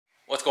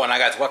What's going on,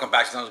 guys? Welcome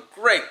back to another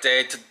great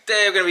day.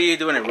 Today we're going to be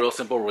doing a real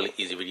simple, really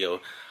easy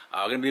video.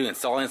 We're going to be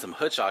installing some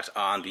hood shocks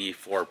on the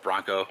Ford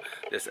Bronco.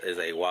 This is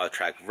a Wild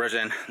Track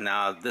version.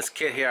 Now this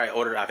kit here I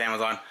ordered off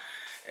Amazon.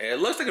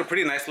 It looks like a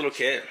pretty nice little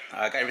kit.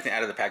 I got everything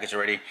out of the package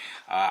already.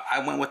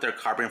 I went with their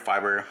carbon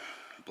fiber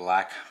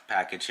black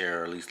package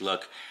here, or at least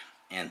look.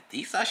 And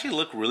these actually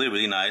look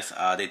really nice.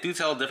 They do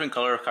tell different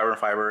color of carbon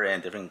fiber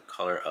and different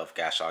color of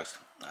gas shocks,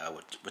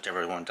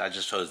 whichever one. I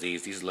just chose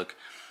these. These look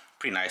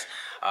pretty nice.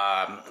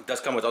 It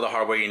does come with all the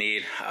hardware you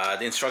need.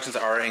 The instructions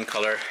are in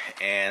color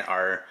and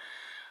are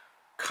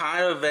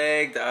kind of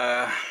vague.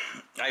 I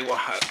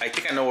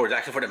think I know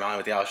exactly for the mount and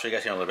everything. I'll show you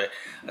guys here in a little bit.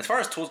 As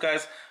far as tools,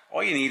 guys,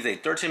 all you need is a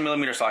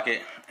 13mm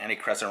socket and a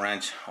crescent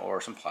wrench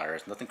or some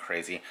pliers. Nothing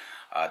crazy.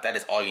 That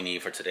is all you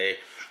need for today.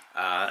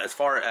 As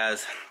far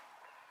as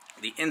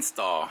the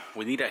install,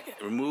 we need to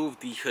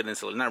remove the hood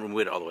insulator. Not remove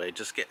it all the way,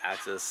 just get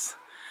access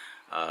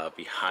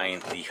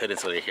behind the hood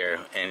insulator here,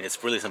 and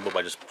it's really simple.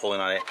 By just pulling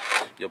on it,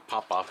 you'll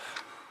pop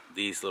off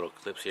these little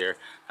clips here.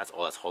 That's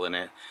all that's holding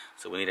it.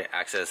 So we need to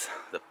access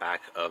the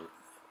back of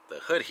the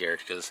hood here,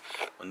 because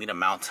we need to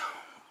mount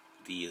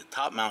the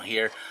top mount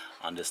here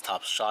on this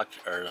top shock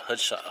or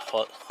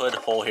hood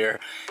hole here,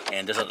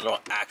 and there's a little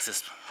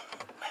access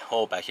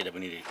hole back here that we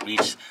need to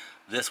reach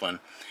this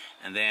one.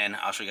 And then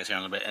I'll show you guys here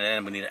in a little bit. And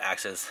then we need to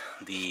access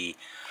the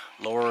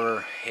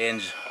lower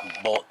hinge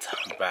bolt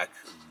back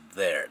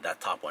there, that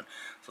top one.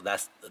 So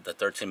that's the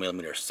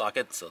 13mm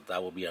socket. So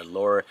that will be our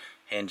lower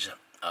hinge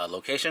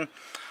location.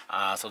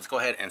 So let's go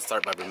ahead and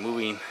start by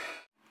removing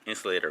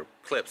insulator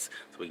clips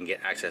so we can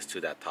get access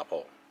to that top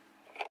hole.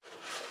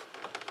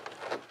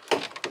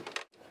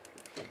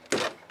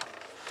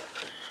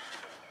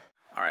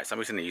 Alright, so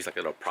I'm just going to use like a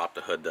little prop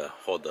to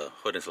hold the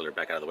hood insulator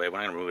back out of the way. We're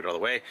not going to remove it all the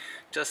way,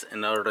 just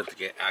in order to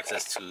get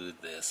access to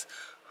this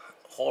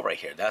hole right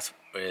here. That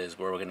is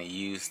where we're going to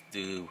use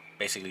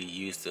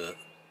to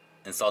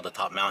install the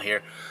top mount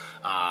here.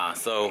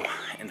 So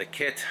in the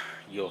kit,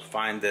 you'll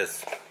find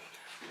this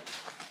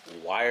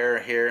wire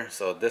here.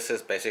 So this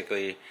is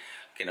basically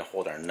going to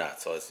hold our nut.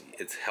 So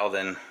it's held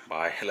in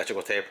by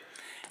electrical tape.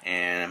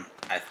 And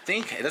I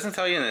think, it doesn't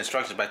tell you in the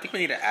instructions, but I think we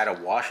need to add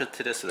a washer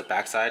to this, to the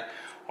back side,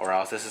 or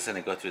else this is going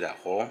to go through that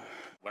hole.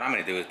 What I'm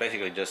going to do is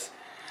basically just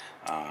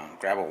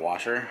grab a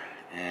washer,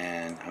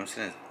 and I'm just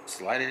going to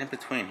slide it in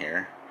between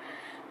here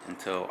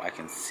until I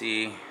can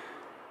see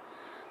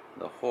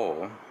the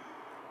hole,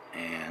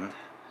 and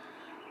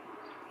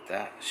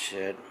that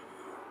should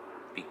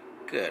be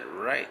good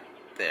right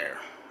there.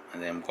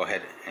 And then go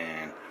ahead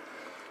and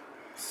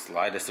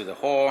slide this through the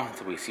hole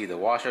until we see the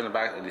washer in the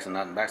back, at least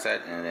not in the back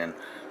side, and then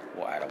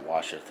we'll add a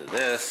washer to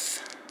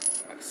this,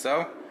 like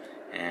so,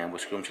 and we'll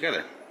screw them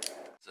together.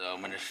 So I'm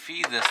going to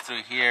feed this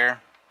through here,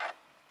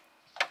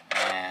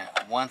 and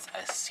once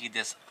I see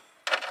this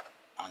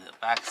on the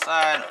back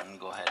side, I'm going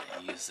to go ahead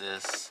and use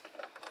this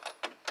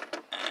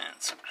and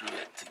screw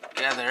it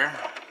together.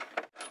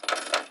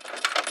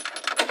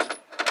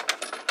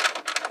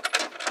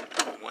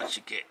 Once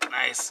you get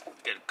nice,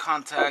 good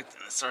contact,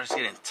 and it starts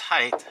getting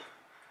tight,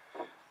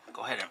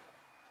 go ahead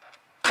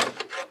and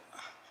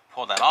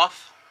pull that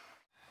off.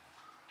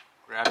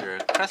 Grab your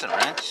crescent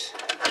wrench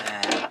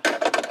and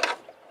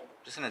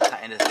just going to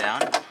tighten this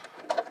down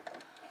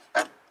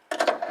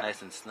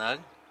nice and snug.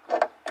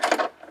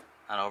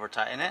 Not over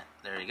tighten it.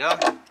 There you go.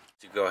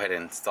 To go ahead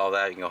and install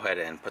that, you can go ahead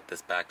and put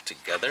this back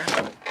together.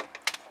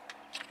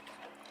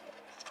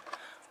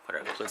 Put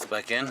our clips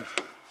back in.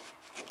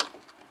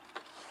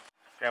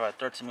 Grab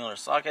a 13mm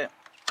socket.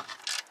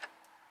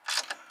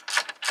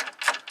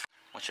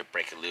 Once you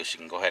break it loose, you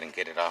can go ahead and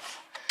get it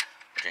off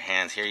with your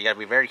hands here. You got to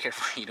be very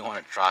careful. You don't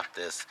want to drop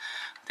this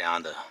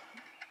down the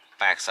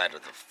back side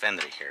of the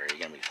fender here. You're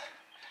going to be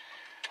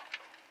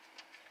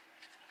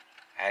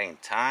adding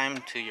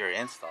time to your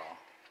install.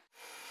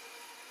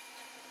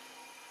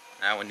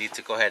 Now we need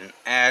to go ahead and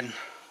add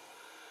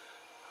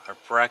our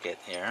bracket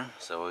here.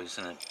 So we're just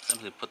going to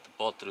simply put the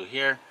bolt through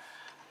here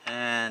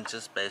and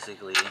just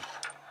basically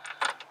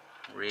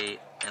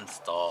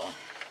reinstall.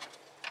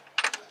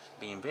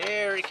 Being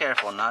very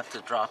careful not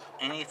to drop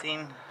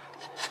anything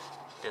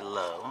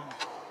below.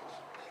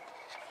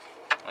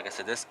 Like I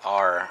said, this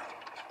are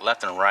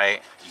left and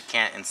right. You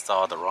can't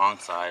install the wrong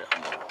side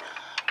on the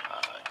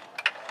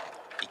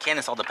you can't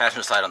install the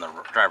passenger side on the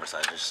driver's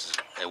side.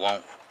 It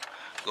won't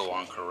go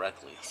on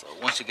correctly. So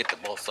once you get the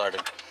bolt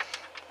started,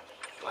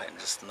 go ahead and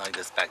just snug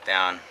this back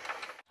down.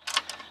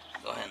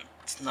 Go ahead and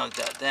snug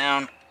that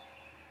down.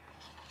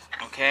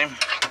 Okay.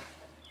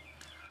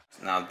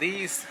 Now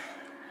these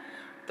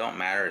don't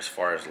matter as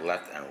far as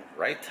left and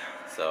right.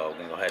 So we're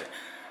gonna go ahead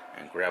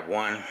and grab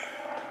one.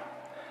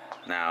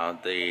 Now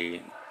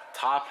the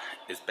top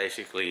is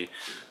basically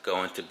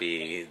going to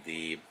be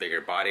the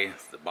bigger body.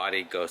 The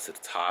body goes to the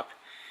top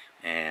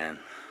and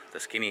the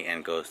skinny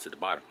end goes to the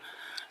bottom.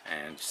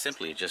 And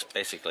simply just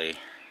basically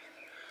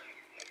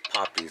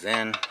pop these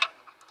in.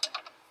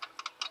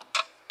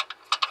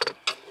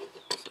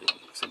 So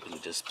you simply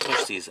just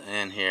push these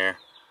in here.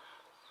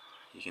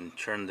 You can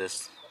turn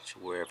this to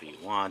wherever you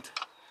want.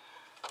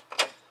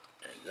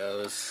 There it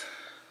goes.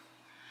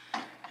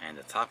 and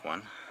the top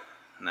one.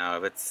 Now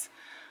if it's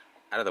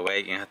out of the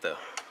way, you have to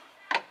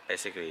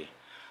basically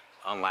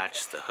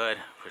unlatch the hood,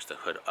 push the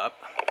hood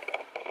up.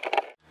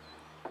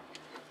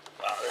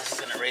 Wow, this is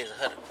gonna raise the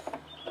hood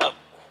up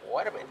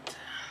quite a bit.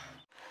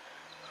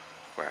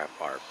 Grab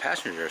our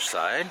passenger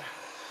side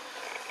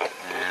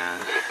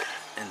and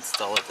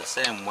install it the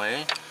same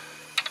way.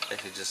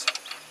 Basically just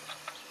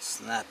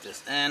snap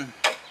this in.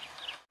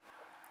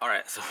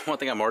 Alright, so one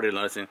thing I'm already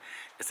noticing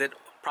is it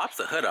props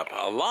the hood up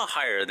a lot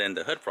higher than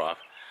the hood prop.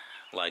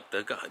 Like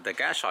the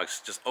gas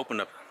shocks just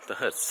open up the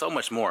hood so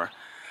much more.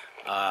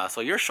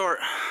 So you're short,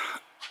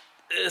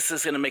 this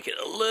is gonna make it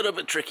a little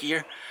bit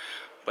trickier,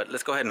 but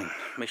let's go ahead and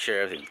make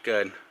sure everything's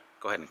good.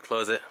 Go ahead and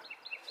close it.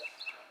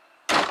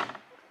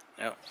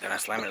 Yep, then I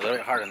slam it a little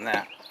bit harder than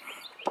that.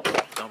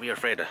 Don't be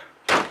afraid to.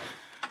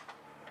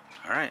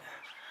 Alright,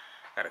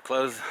 got it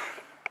closed.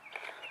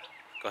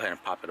 Go ahead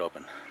and pop it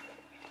open.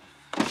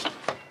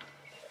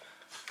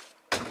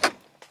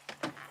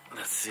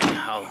 Let's see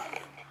how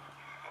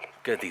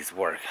good these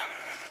work.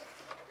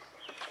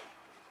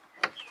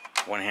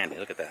 One-handed,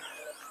 look at that.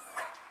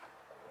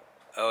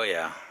 Oh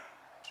yeah.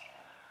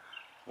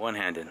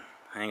 One-handed.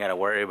 I ain't gotta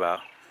worry about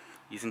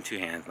using two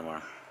hands no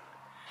more.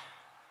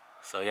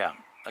 So yeah,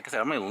 like I said,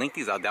 I'm gonna link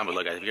these out down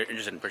below, guys. If you're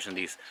interested in purchasing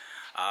these,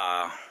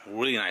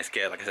 really nice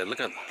kit. Like I said, look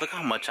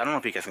how much. I don't know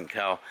if you guys can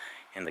tell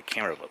in the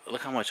camera, but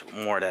look how much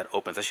more that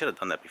opens. I should have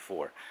done that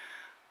before,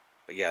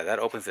 but yeah, that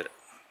opens it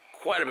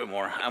quite a bit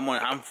more. I'm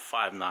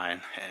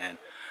 5'9", and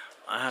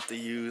I have to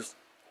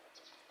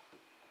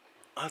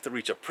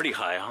reach up pretty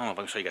high. I don't know if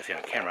I can show you guys here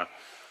on camera.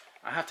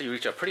 I have to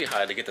reach up pretty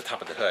high to get the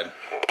top of the hood.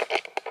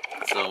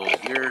 So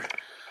if you're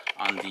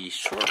on the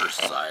shorter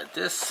side,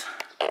 this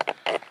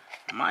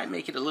might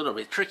make it a little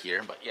bit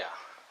trickier, but yeah.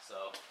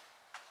 So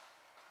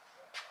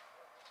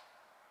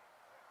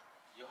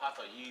you'll have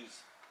to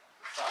use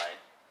the side,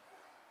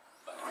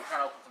 but if you're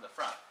trying to open from the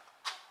front,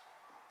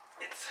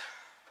 it's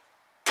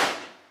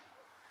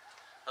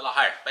a lot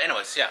higher. But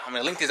anyways, yeah, I'm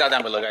gonna link these out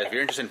down below, guys. If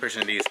you're interested in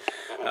purchasing these,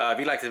 if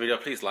you like this video,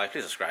 please like,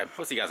 please subscribe.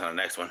 We'll see you guys on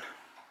the next one.